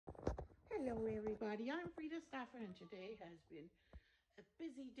Hello everybody, I'm Frida Stauffer and today has been a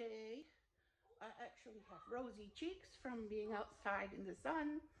busy day. I actually have rosy cheeks from being outside in the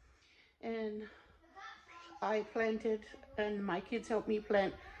sun, and I planted, and my kids helped me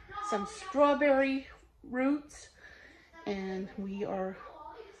plant some strawberry roots, and we are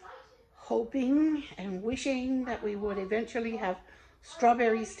hoping and wishing that we would eventually have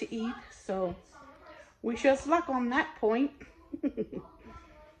strawberries to eat, so wish us luck on that point.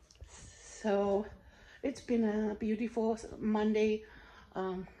 So it's been a beautiful Monday.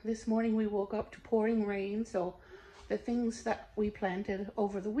 This morning we woke up to pouring rain, so the things that we planted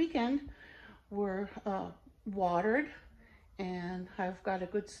over the weekend were watered, and I've got a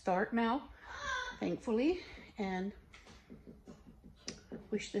good start now, thankfully, and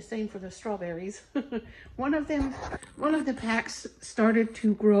wish the same for the strawberries. One of the packs started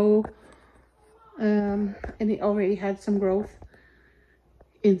to grow, and it already had some growth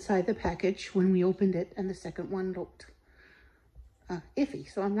inside the package when we opened it, and the second one looked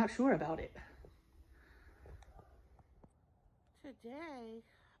iffy, so I'm not sure about it. Today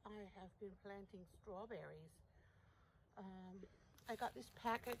I have been planting strawberries. I got this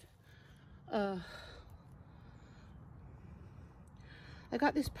packet. I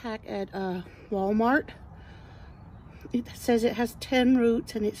got this pack at Walmart. It says it has 10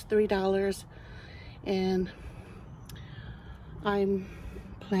 roots and it's $3, and I'm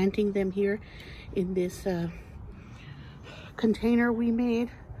planting them here in this container we made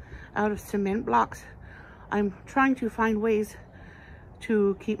out of cement blocks. I'm trying to find ways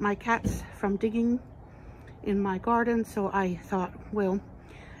to keep my cats from digging in my garden, so I thought, well,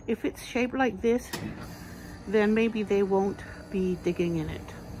 if it's shaped like this, then maybe they won't be digging in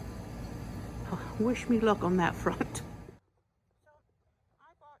it. Wish me luck on that front. So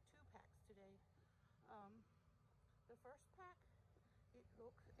I bought 2 packs today. The first pack,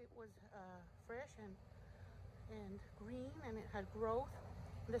 it was fresh and green, and it had growth.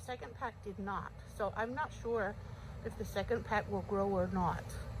 The second pack did not, so I'm not sure if the second pack will grow or not,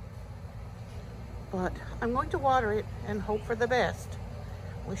 but I'm going to water it and hope for the best.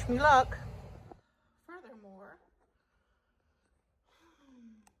 Wish me luck. Furthermore,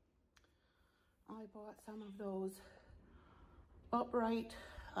 I bought some of those upright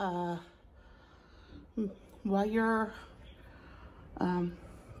wire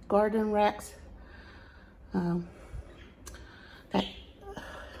garden racks that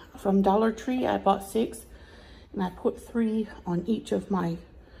from Dollar Tree. I bought 6, and I put 3 on each of my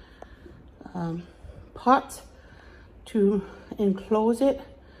pots to enclose it,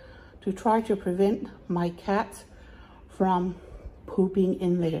 to try to prevent my cats from pooping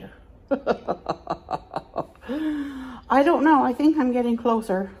in there. I don't know, I think I'm getting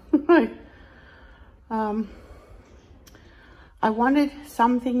closer. I wanted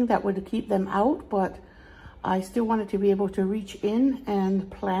something that would keep them out, but I still wanted to be able to reach in and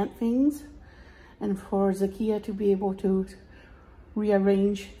plant things, and for Zakia to be able to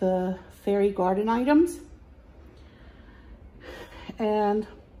rearrange the fairy garden items. And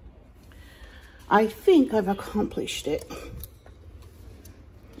I think I've accomplished it.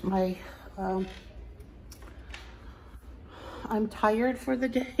 I'm tired for the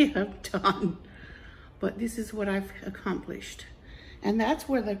day. I'm done. But this is what I've accomplished. And that's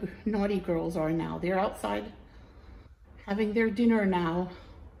where the naughty girls are now. They're outside having their dinner now.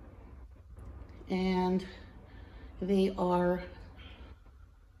 And they will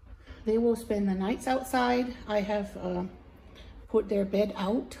spend the nights outside. I have put their bed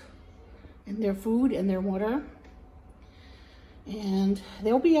out, and their food and their water. And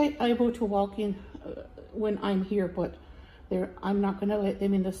they'll be able to walk in when I'm here, but I'm not gonna let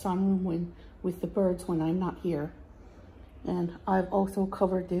them in the sunroom with the birds when I'm not here. And I've also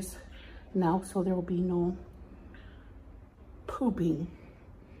covered this now, so there will be no pooping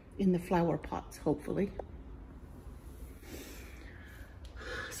in the flower pots, hopefully.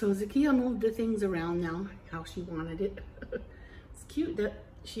 So Zakia moved the things around now, how she wanted it. It's cute that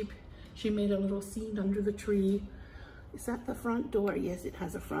she made a little scene under the tree. Is that the front door? Yes, it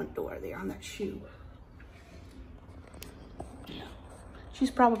has a front door there on that shoe. Yeah.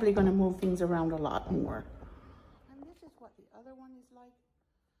 She's probably going to move things around a lot more. And this is what the other one is like.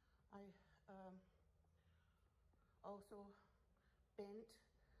 I also bent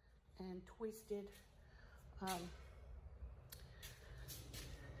and twisted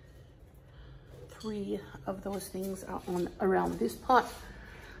three of those things around this pot.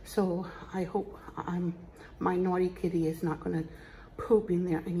 So I hope my naughty kitty is not going to poop in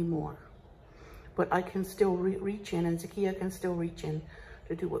there anymore. But I can still reach in, and Zakia can still reach in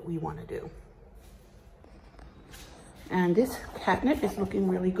to do what we want to do. And this catnip is looking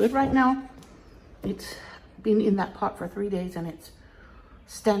really good right now. It's been in that pot for 3 days and it's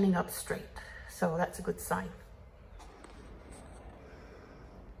standing up straight. So that's a good sign.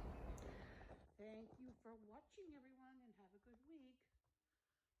 Thank you for watching, everyone, and have a good week.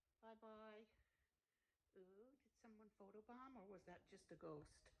 Bye-bye. Ooh, did someone photobomb or was that just a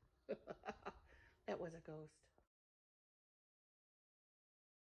ghost? That was a ghost.